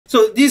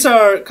So these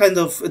are kind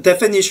of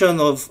definition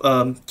of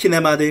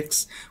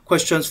kinematics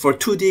questions for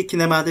 2D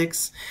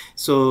kinematics.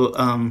 So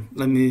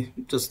let me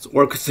just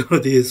work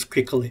through these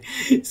quickly.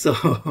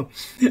 So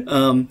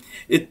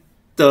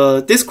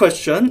this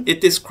question,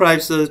 it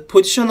describes the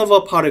position of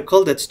a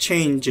particle that's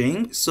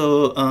changing.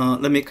 So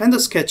let me kind of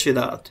sketch it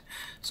out.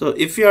 So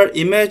if you are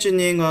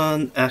imagining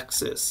an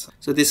axis,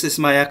 so this is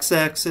my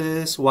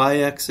x-axis,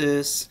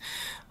 y-axis.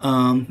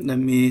 Let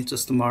me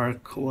just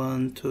mark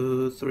 1,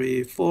 2,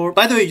 3, 4.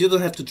 By the way, you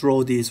don't have to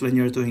draw these when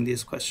you're doing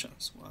these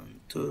questions.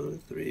 1, 2,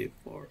 3,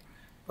 4,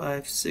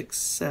 5, 6,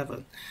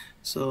 7.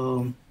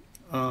 So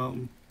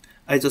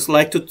I just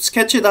like to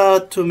sketch it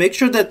out to make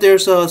sure that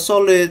there's a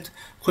solid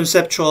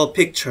conceptual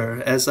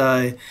picture as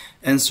I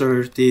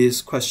answer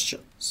these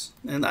questions.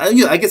 And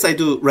I guess I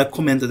do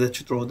recommend that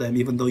you draw them,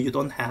 even though you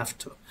don't have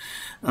to.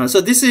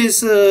 So this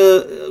is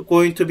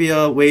going to be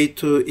a way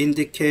to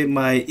indicate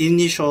my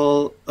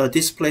initial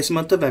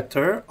displacement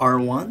vector,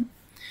 R1.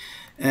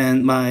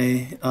 And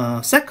my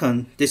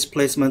second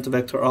displacement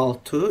vector,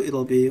 R2,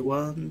 it'll be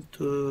 1,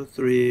 2,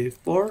 3,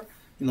 4,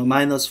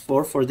 minus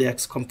 4 for the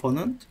x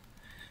component.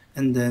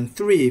 And then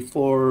 3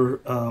 for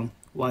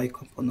y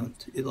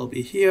component. It'll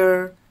be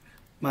here,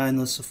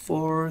 minus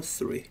 4,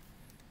 3.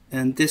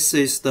 And this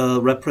is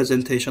the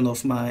representation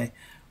of my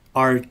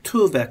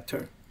R2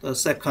 vector, the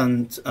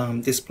second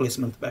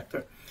displacement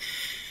vector.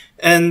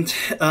 And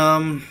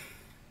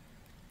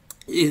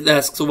it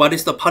asks, what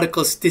is the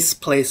particle's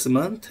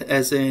displacement,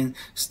 as in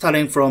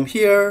starting from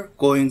here,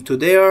 going to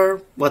there,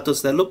 what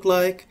does that look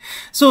like?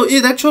 So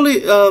it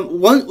actually,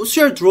 once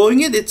you're drawing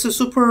it, it's a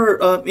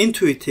super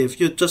intuitive.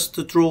 You just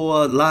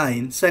draw a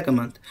line,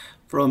 segment,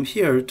 from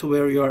here to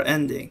where you are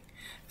ending.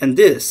 And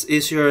this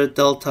is your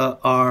delta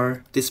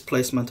R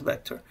displacement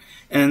vector.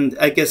 And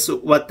I guess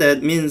what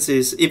that means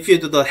is if you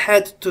do the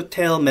head to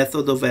tail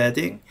method of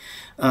adding,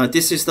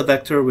 this is the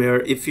vector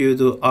where if you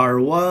do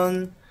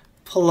R1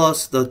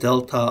 plus the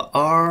delta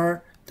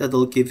R,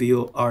 that'll give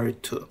you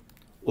R2.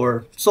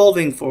 Or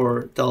solving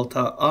for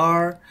delta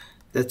R,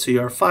 that's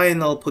your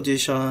final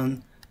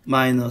position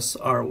minus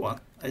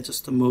R1. I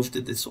just moved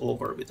this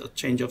over with a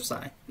change of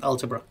sign,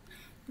 algebra.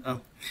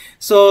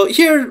 So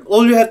here,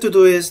 all you have to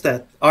do is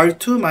that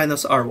R2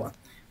 minus R1.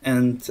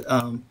 And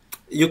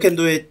you can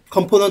do it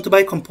component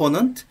by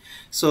component.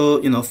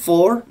 So,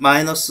 4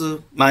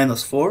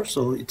 minus 4.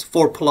 So it's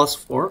 4 plus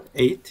 4,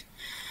 8.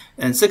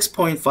 And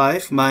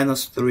 6.5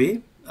 minus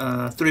 3,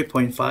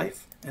 3.5.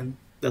 And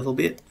that'll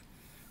be it.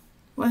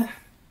 Well,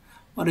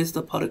 what is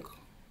the particle?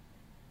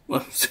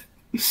 Well,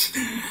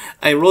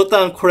 I wrote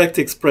down correct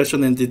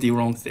expression and did the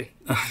wrong thing.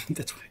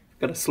 That's why.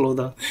 Gotta slow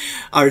down.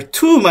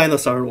 R2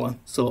 minus R1.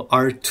 So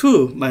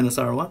R2 minus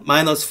R1.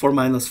 Minus 4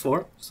 minus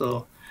 4.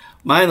 So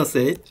minus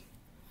 8.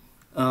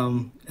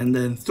 And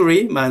then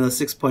 3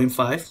 minus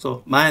 6.5.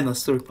 So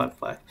minus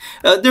 3.5.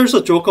 There's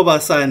a joke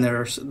about sign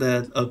errors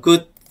that a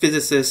good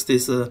physicist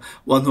is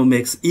one who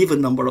makes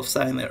even number of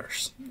sign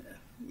errors.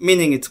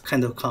 Meaning it's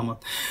kind of common.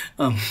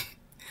 But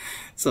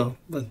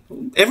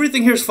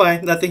everything here is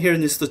fine. Nothing here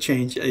needs to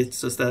change.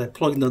 It's just that I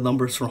plugged the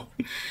numbers wrong.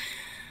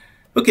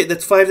 Okay,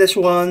 that's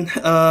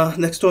 5-1.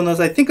 Next one is,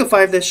 I think, a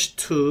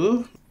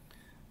 5-2.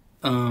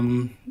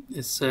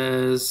 It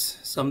says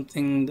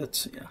something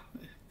that's,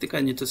 I think I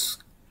need to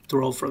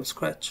draw from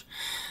scratch.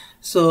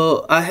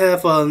 So I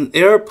have an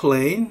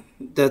airplane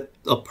that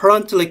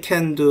apparently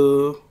can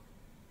do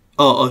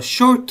a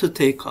short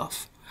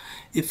takeoff.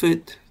 If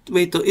it,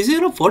 wait, is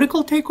it a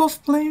vertical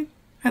takeoff plane?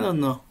 I don't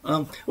know.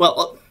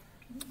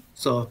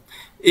 So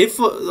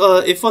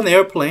if an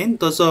airplane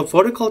does a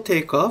vertical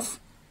takeoff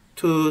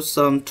to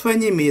some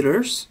 20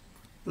 meters,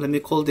 let me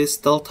call this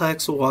delta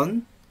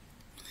x1,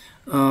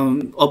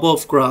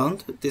 above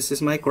ground, this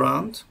is my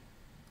ground,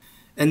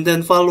 and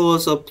then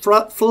follows a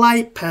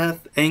flight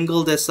path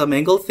angled at some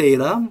angle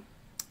theta.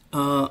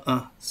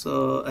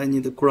 So I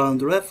need a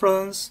ground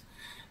reference,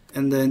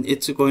 and then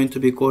it's going to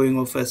be going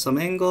off at some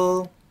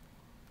angle,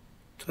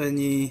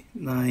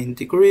 29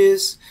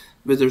 degrees,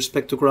 with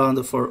respect to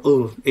ground for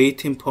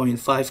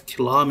 18.5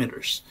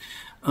 kilometers.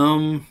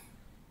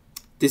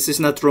 This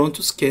is not drawn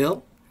to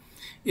scale.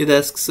 It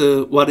asks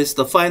what is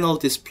the final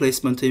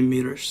displacement in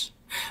meters.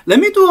 Let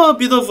me do a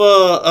bit of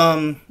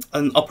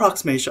an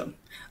approximation.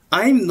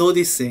 I'm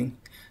noticing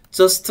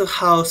just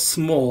how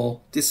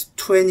small this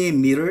 20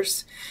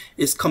 meters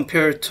is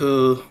compared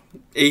to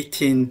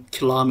 18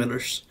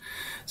 kilometers.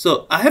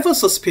 So I have a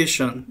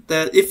suspicion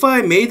that if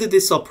I made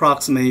this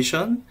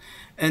approximation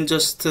and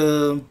just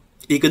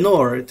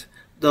ignored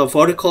the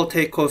vertical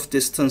takeoff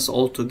distance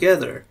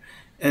altogether,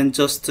 and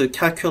just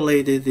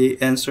calculated the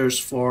answers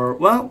for,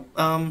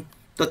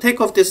 the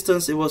takeoff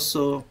distance, it was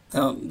so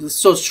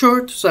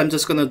short, so I'm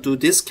just gonna do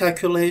this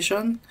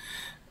calculation.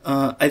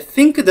 I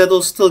think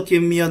that'll still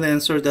give me an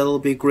answer that'll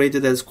be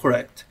graded as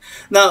correct.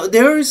 Now,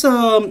 there is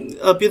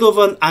a bit of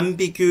an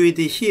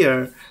ambiguity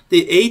here.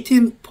 The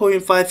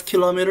 18.5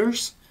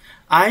 kilometers,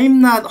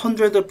 I'm not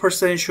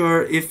 100%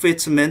 sure if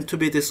it's meant to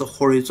be this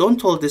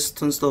horizontal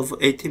distance of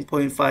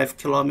 18.5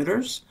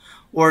 kilometers,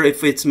 or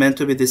if it's meant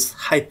to be this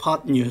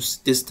hypotenuse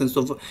distance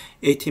of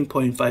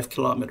 18.5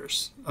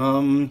 kilometers.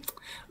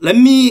 Let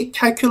me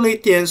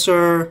calculate the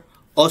answer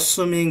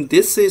assuming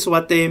this is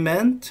what they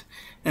meant.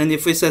 And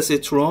if it says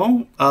it's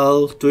wrong,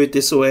 I'll do it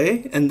this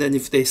way. And then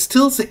if they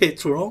still say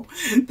it's wrong,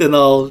 then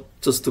I'll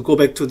just go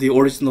back to the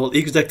original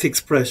exact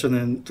expression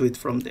and do it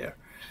from there.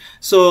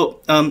 So,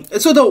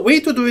 so the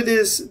way to do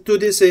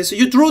this is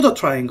you draw the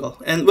triangle,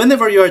 and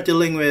whenever you are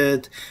dealing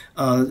with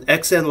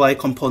x and y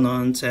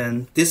components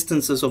and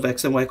distances of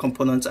x and y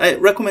components, I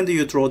recommend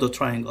you draw the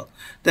triangle.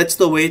 That's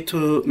the way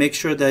to make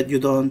sure that you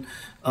don't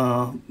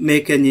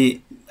make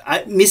any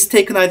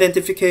mistaken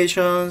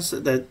identifications,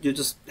 that you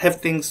just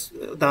have things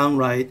down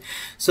right.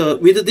 So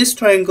with this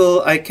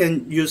triangle, I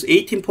can use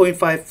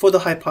 18.5 for the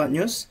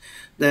hypotenuse.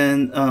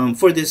 Then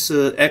for this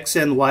x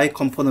and y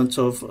components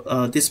of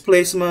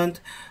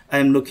displacement,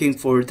 I'm looking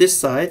for this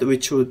side,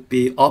 which would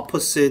be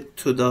opposite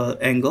to the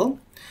angle,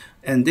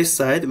 and this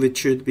side, which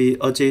should be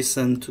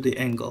adjacent to the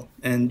angle.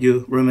 And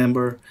you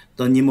remember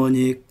the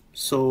mnemonic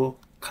so,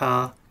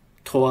 ka,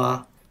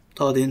 toa,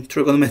 taught in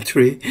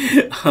trigonometry,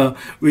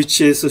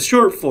 which is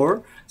short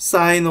for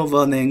sine of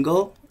an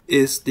angle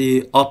is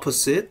the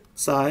opposite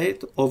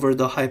side over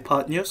the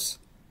hypotenuse,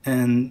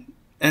 and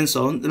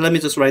so on. Let me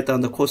just write down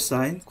the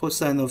cosine.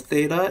 Cosine of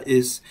theta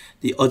is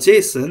the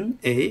adjacent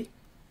a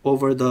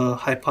over the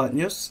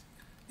hypotenuse,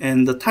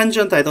 and the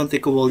tangent I don't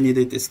think we'll need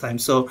it this time.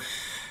 So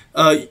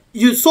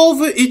you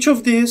solve each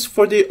of these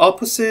for the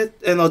opposite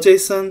and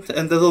adjacent,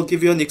 and that'll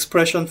give you an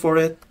expression for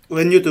it.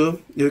 When you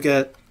do, you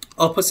get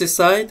opposite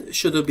side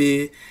should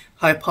be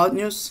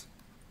hypotenuse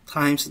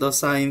times the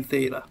sine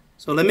theta.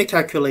 So let me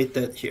calculate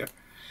that here.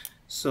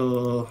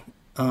 So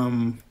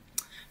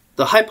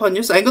the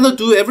hypotenuse, I'm going to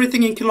do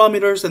everything in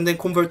kilometers and then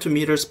convert to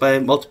meters by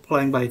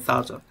multiplying by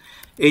 1,000.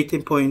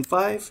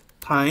 18.5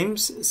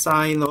 times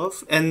sine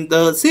of, and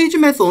the Sage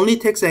math only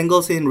takes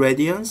angles in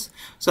radians,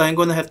 so I'm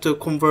going to have to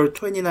convert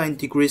 29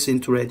 degrees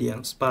into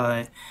radians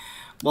by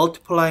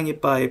multiplying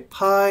it by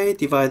pi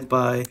divided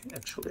by,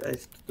 actually I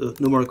do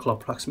numerical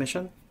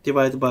approximation,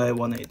 divided by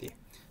 180.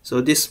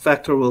 So this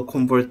factor will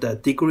convert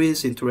that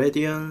degrees into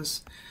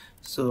radians.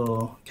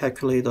 So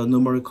calculate the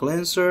numerical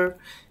answer,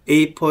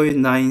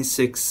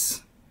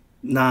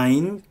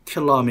 8.969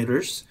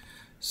 kilometers.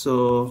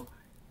 So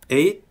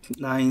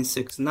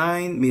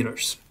 8,969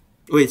 meters.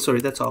 Wait,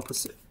 sorry, that's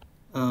opposite.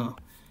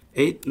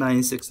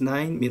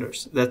 8,969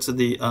 meters. That's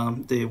the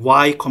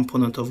y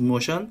component of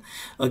motion.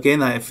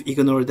 Again, I've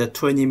ignored that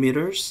 20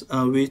 meters,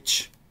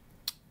 which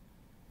I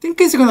think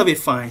is gonna be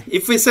fine.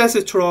 If it says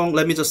it's wrong,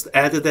 let me just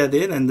add that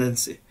in and then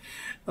see.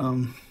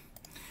 For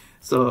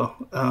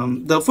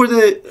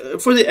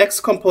the x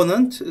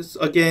component, is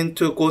again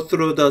to go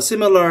through the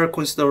similar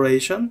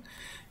consideration.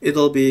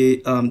 It'll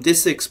be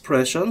this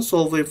expression,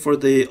 solving for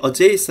the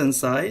adjacent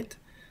side.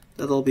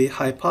 That'll be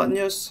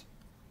hypotenuse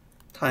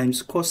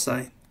times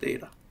cosine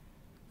theta.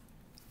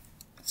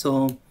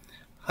 So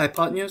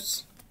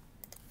hypotenuse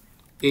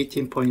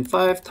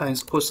 18.5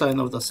 times cosine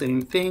of the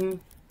same thing,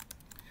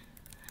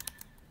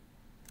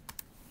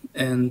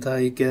 and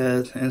I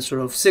get answer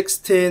of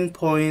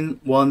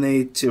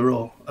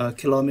 16.180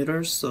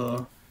 kilometers.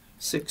 So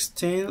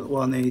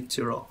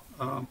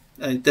 16.180.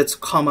 That's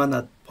comma,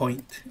 not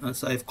point.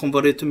 So I've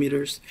converted to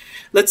meters.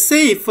 Let's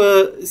see if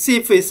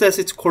it says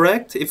it's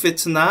correct. If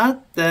it's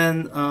not,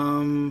 then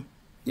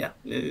yeah,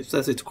 it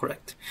says it's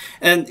correct.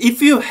 And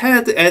if you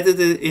had added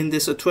it in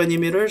this 20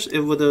 meters, it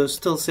would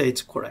still say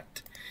it's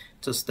correct.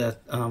 Just that,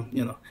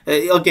 you know,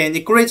 again,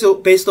 it grades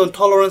based on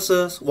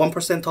tolerances,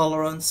 1%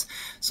 tolerance.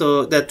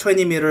 So that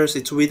 20 meters,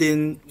 it's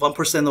within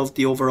 1% of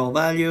the overall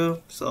value.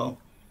 So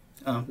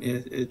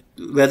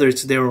whether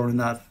it's there or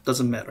not,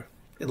 doesn't matter.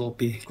 It'll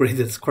be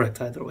graded as correct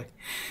either way.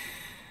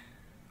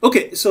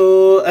 Okay,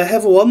 so I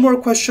have one more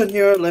question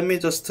here. Let me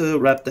just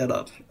wrap that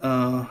up.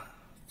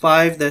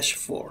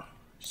 5-4.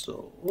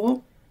 So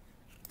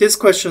this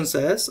question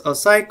says, a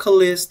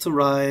cyclist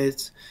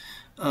rides,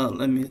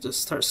 let me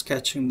just start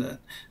sketching that.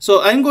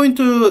 So I'm going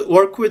to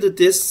work with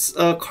this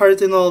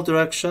cardinal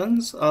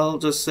directions. I'll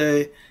just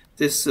say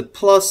this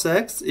plus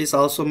x is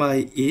also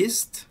my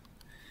east,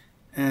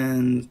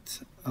 and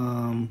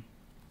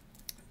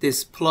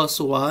this plus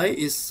y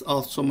is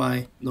also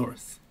my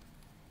north.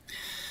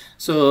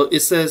 So it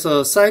says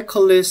a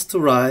cyclist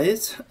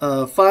rides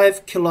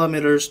 5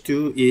 kilometers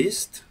due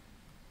east,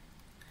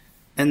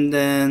 and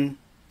then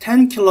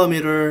 10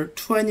 kilometer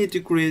 20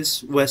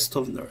 degrees west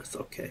of north.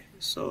 Okay,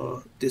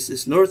 so this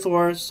is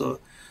northward, so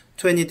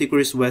 20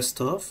 degrees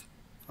west of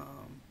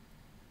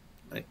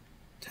like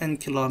 10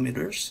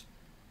 kilometers.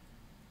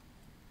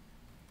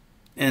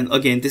 And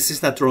again, this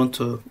is not drawn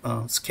to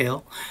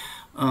scale.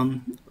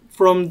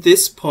 From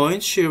this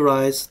point, she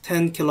rides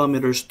 10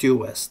 kilometers due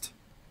west.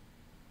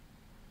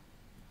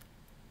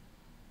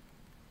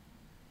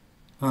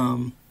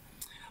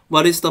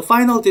 What is the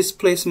final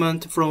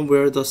displacement from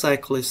where the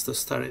cyclist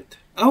started?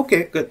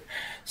 Okay, good.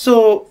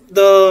 So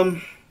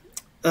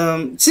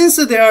since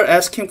they are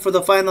asking for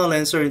the final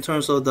answer in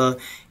terms of the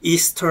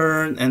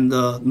eastern and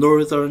the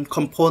northern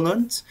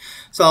components,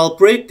 so I'll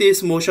break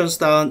these motions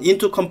down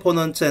into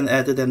components and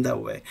add them that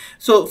way.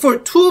 So for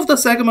two of the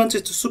segments,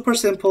 it's super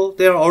simple.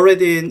 They are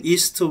already in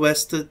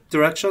east-west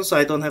direction, so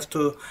I don't have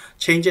to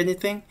change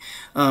anything.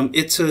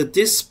 It's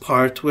this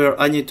part where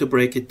I need to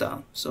break it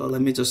down. So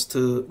let me just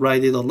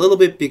write it a little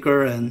bit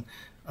bigger and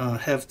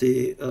have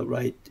the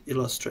right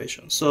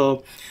illustration.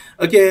 So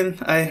again,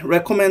 I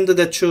recommend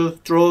that you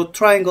draw a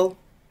triangle.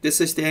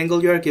 This is the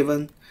angle you are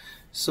given.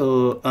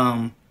 So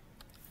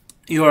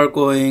you are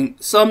going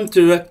some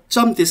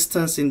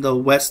distance in the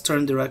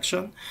western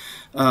direction.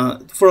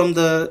 From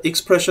the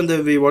expression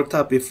that we worked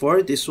out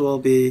before, this will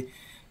be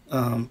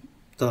the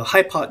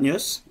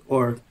hypotenuse,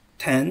 or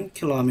 10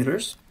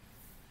 kilometers.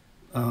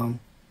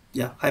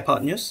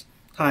 Hypotenuse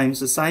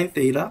times the sine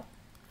theta.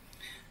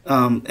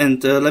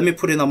 Let me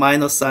put in a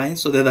minus sign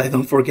so that I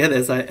don't forget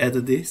as I add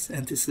this.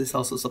 And this is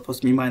also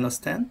supposed to be minus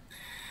 10.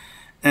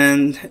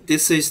 And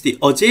this is the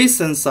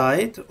adjacent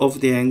side of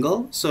the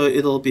angle. So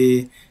it'll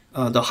be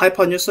the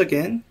hypotenuse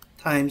again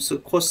times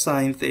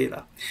cosine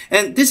theta.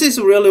 And this is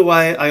really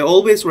why I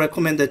always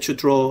recommend that you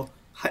draw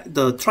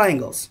the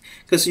triangles.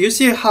 Because you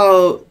see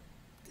how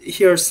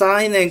here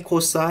sine and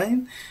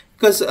cosine,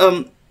 because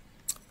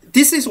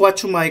this is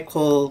what you might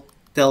call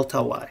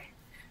delta y.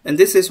 And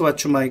this is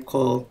what you might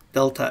call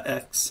delta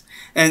x.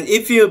 And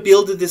if you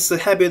build this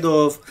habit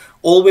of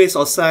always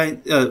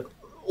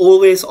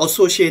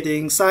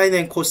associating sine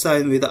and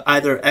cosine with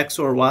either x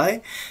or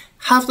y,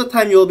 half the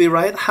time you'll be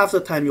right, half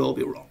the time you'll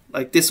be wrong.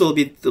 Like this will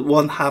be the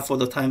one half of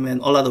the time, and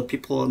a lot of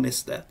people will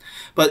miss that.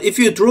 But if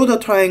you draw the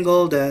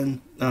triangle,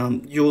 then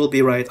you will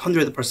be right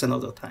 100%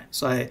 of the time.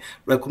 So I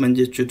recommend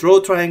you to draw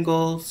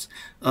triangles,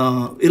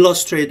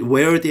 illustrate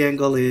where the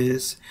angle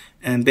is,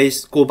 and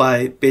based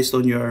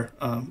on your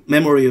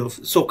memory of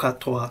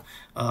SOHCAHTOA,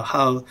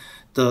 how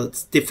the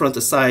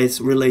different sides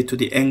relate to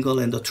the angle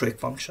and the trig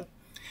function.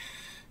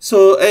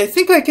 So I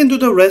think I can do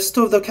the rest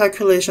of the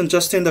calculation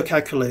just in the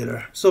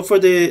calculator. So for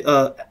the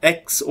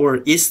x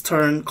or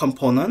eastern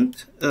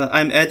component,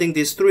 I'm adding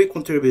these three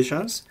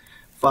contributions,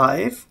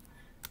 5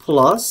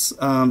 plus,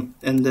 and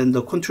then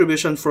the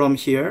contribution from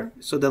here.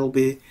 So that'll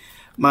be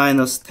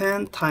minus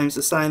 10 times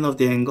the sine of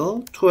the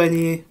angle,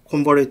 20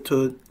 converted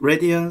to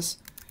radians,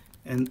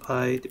 and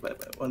pi divided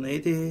by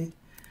 180,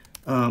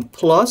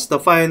 plus the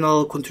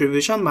final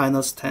contribution,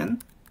 minus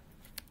 10.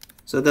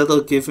 So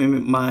that'll give me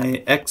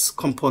my x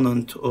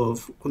component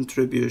of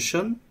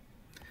contribution,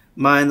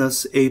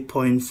 minus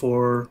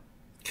 8.4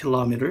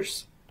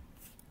 kilometers.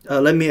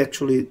 Let me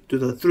actually do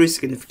the three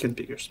significant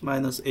figures,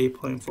 minus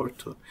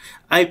 8.42.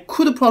 I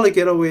could probably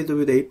get away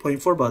with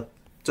 8.4, but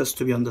just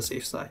to be on the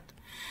safe side.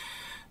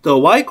 The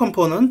y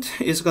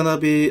component is going to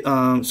be,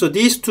 so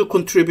these two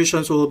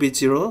contributions will be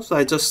 0, so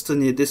I just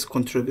need this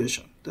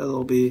contribution. That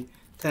will be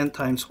 10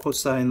 times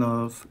cosine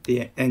of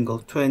the angle,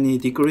 20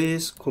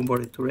 degrees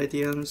converted to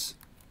radians,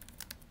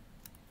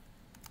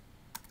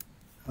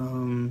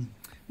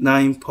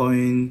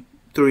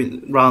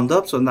 9.3, round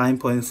up, so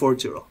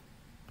 9.40.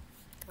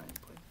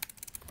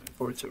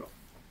 9.40.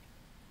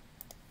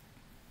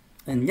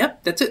 And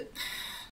yep, that's it.